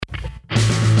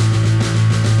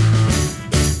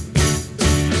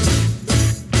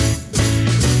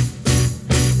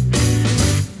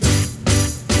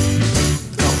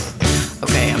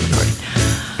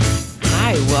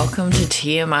welcome to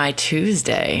TMI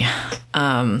Tuesday.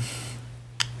 I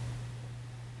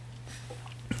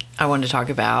wanted to talk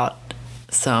about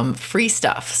some free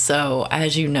stuff. So,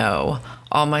 as you know,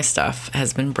 all my stuff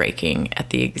has been breaking at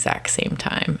the exact same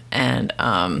time, and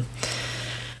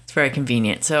it's very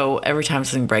convenient. So every time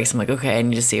something breaks, I'm like, okay, I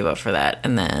need to save up for that.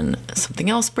 And then something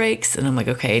else breaks, and I'm like,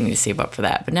 okay, I need to save up for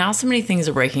that. But now so many things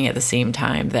are breaking at the same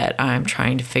time that I'm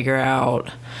trying to figure out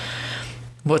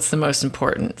what's the most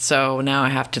important. So now I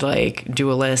have to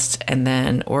do a list and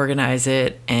then organize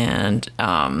it, and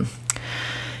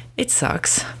it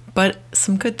sucks. But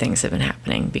some good things have been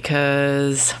happening,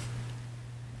 because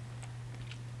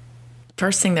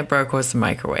first thing that broke was the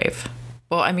microwave.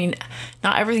 Well, I mean,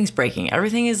 not everything's breaking.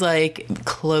 Everything is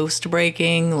close to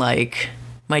breaking. Like,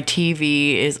 my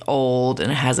TV is old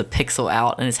and it has a pixel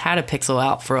out, and it's had a pixel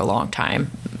out for a long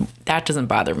time. That doesn't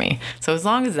bother me. So as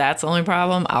long as that's the only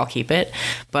problem, I'll keep it.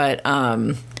 But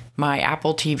my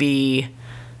Apple TV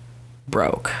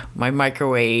broke. My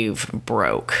microwave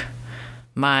broke.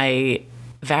 My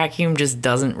vacuum just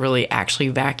doesn't really actually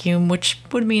vacuum, which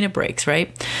would mean it breaks,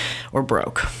 right? Or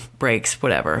breaks,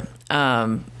 whatever.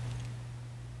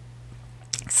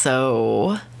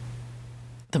 So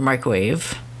the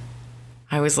microwave,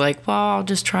 I was like, well, I'll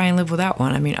just try and live without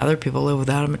one. I mean, other people live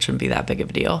without them. It shouldn't be that big of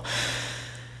a deal.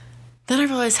 Then I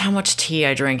realized how much tea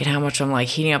I drink and how much I'm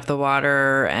heating up the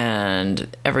water,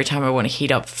 and every time I want to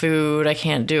heat up food, I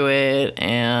can't do it.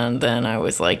 And then I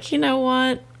was like, you know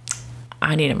what?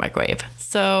 I need a microwave.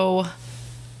 So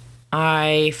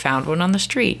I found one on the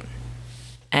street,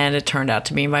 and it turned out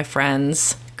to be my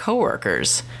friend's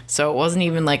coworkers. So it wasn't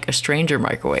even a stranger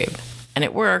microwave, and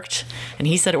it worked, and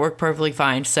he said it worked perfectly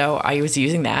fine. So I was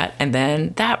using that, and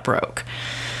then that broke.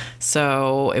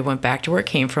 So it went back to where it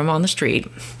came from on the street.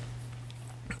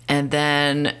 And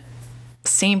then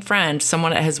same friend,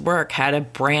 someone at his work had a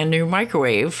brand new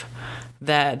microwave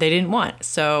that they didn't want.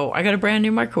 So I got a brand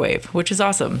new microwave, which is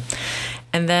awesome.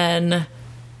 And then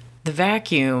the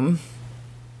vacuum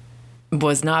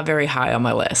was not very high on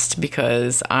my list,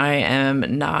 because I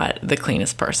am not the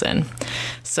cleanest person.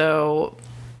 So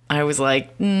I was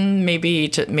like, maybe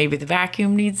the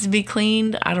vacuum needs to be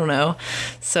cleaned. I don't know.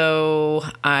 So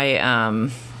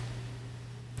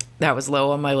that was low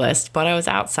on my list, but I was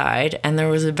outside, and there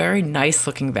was a very nice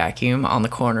looking vacuum on the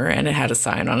corner, and it had a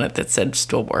sign on it that said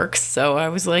still works. So I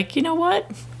was like, you know what?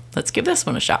 Let's give this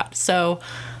one a shot. So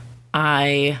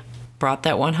I brought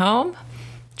that one home,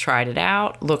 tried it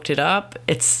out, looked it up.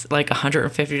 It's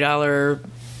 $150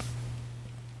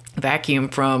 vacuum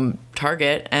from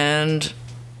Target, and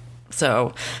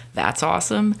so that's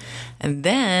awesome. And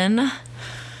then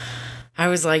I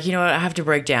was like, you know what, I have to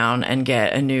break down and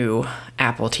get a new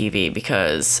Apple TV,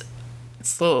 because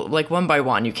it's one by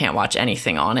one, you can't watch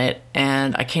anything on it,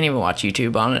 and I can't even watch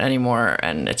YouTube on it anymore,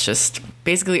 and it's just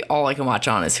basically all I can watch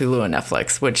on is Hulu and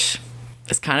Netflix, which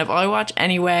is kind of all I watch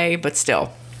anyway, but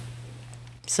still.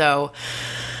 So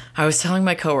I was telling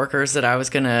my coworkers that I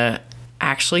was going to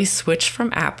actually switch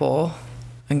from Apple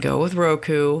and go with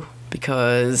Roku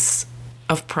because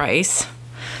of price.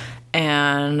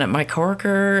 And my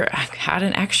coworker had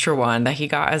an extra one that he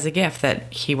got as a gift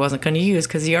that he wasn't going to use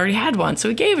because he already had one. So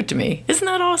he gave it to me. Isn't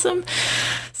that awesome?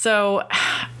 So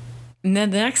then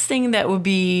the next thing that would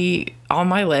be on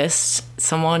my list,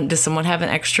 does someone have an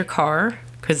extra car?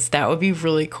 Because that would be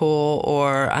really cool.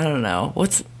 Or I don't know.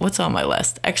 What's on my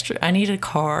list? I need a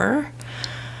car.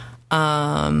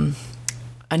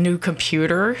 A new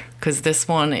computer, because this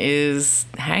one is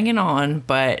hanging on,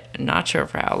 but not sure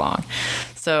for how long.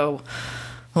 So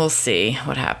we'll see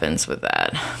what happens with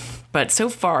that. But so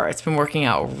far, it's been working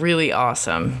out really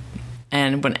awesome.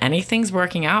 And when anything's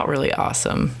working out really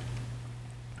awesome,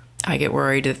 I get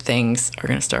worried that things are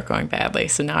going to start going badly.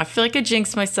 So now I feel like I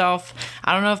jinxed myself.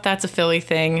 I don't know if that's a Philly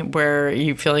thing where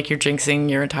you feel like you're jinxing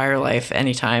your entire life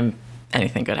anytime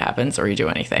anything good happens or you do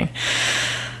anything.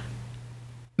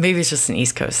 Maybe it's just an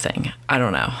East Coast thing. I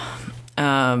don't know.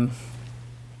 I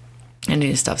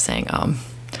need to stop saying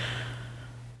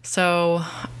So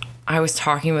I was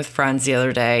talking with friends the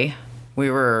other day.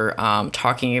 We were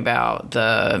talking about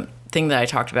the thing that I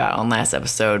talked about on last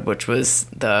episode, which was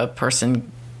the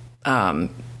person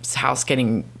house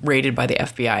getting raided by the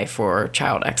FBI for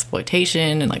child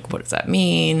exploitation, and what does that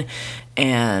mean?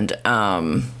 And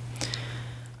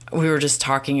we were just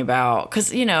talking about,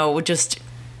 because even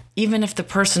if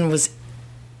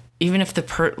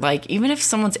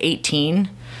someone's 18,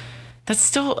 that's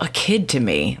still a kid to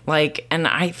me. And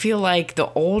I feel like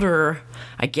the older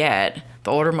I get,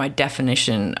 the older my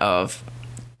definition of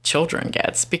children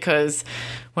gets. Because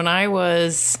when I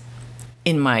was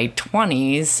in my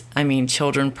 20s,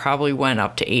 children probably went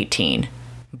up to 18.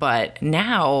 But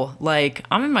now, like,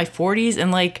 I'm in my 40s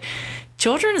and like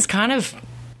children is kind of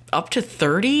up to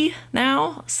 30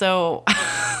 now. So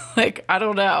like, I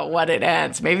don't know when it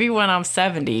ends. Maybe when I'm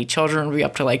 70, children will be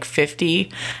up to like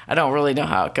 50. I don't really know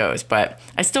how it goes, but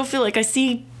I still feel like I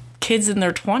see kids in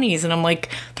their 20s and I'm like,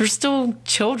 they're still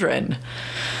children.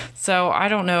 So I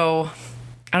don't know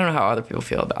how other people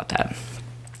feel about that.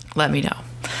 Let me know.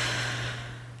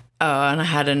 And I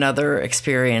had another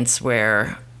experience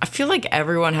where I feel like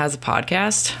everyone has a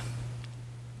podcast.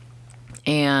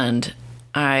 And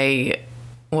I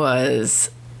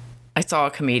saw a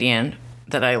comedian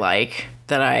that I like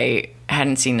that I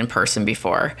hadn't seen in person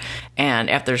before. And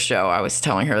after the show, I was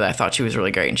telling her that I thought she was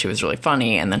really great and she was really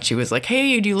funny. And then she was like,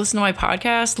 hey, do you listen to my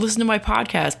podcast? Listen to my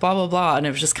podcast, blah, blah, blah. And it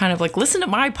was just kind of like, listen to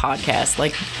my podcast.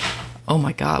 Like, oh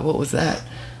my God, what was that?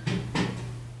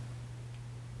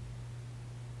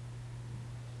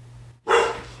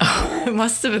 Oh, it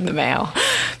must have been the mail.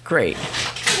 Great.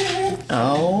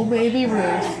 Oh, baby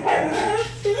Ruth.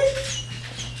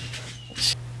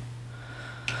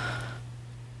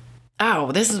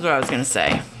 Oh, this is what I was going to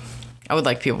say. I would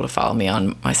like people to follow me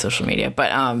on my social media.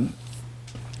 But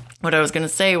what I was going to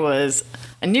say was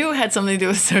I knew it had something to do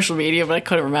with social media, but I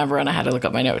couldn't remember and I had to look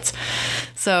up my notes.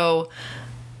 So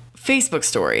Facebook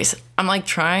stories. I'm like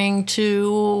trying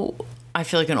to, I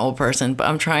feel like an old person, but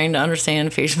I'm trying to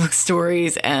understand Facebook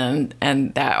stories and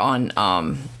that on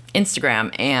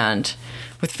Instagram. And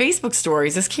with Facebook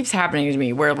stories, this keeps happening to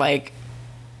me where like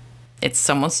it's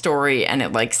someone's story and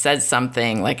it like says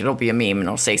something, like it'll be a meme and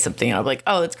it'll say something and I'll be like,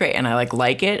 oh, that's great. And I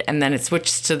like it. And then it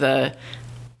switches to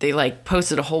they like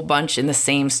posted a whole bunch in the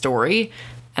same story.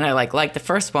 And I like the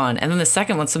first one. And then the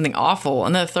second one's something awful.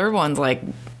 And the third one's like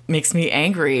makes me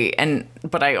angry.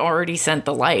 But I already sent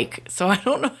the like. So I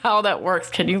don't know how that works.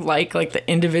 Can you like the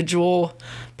individual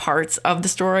parts of the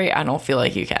story? I don't feel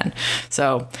like you can.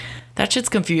 So that shit's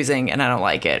confusing and I don't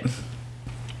like it.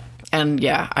 And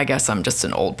yeah, I guess I'm just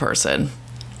an old person.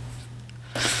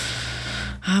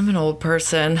 I'm an old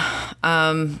person.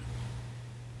 I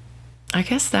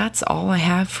guess that's all I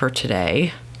have for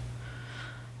today.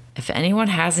 If anyone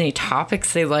has any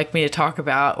topics they'd like me to talk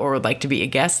about or would like to be a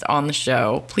guest on the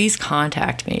show, please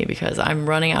contact me because I'm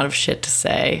running out of shit to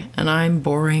say and I'm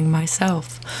boring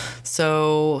myself.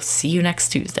 So see you next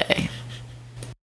Tuesday.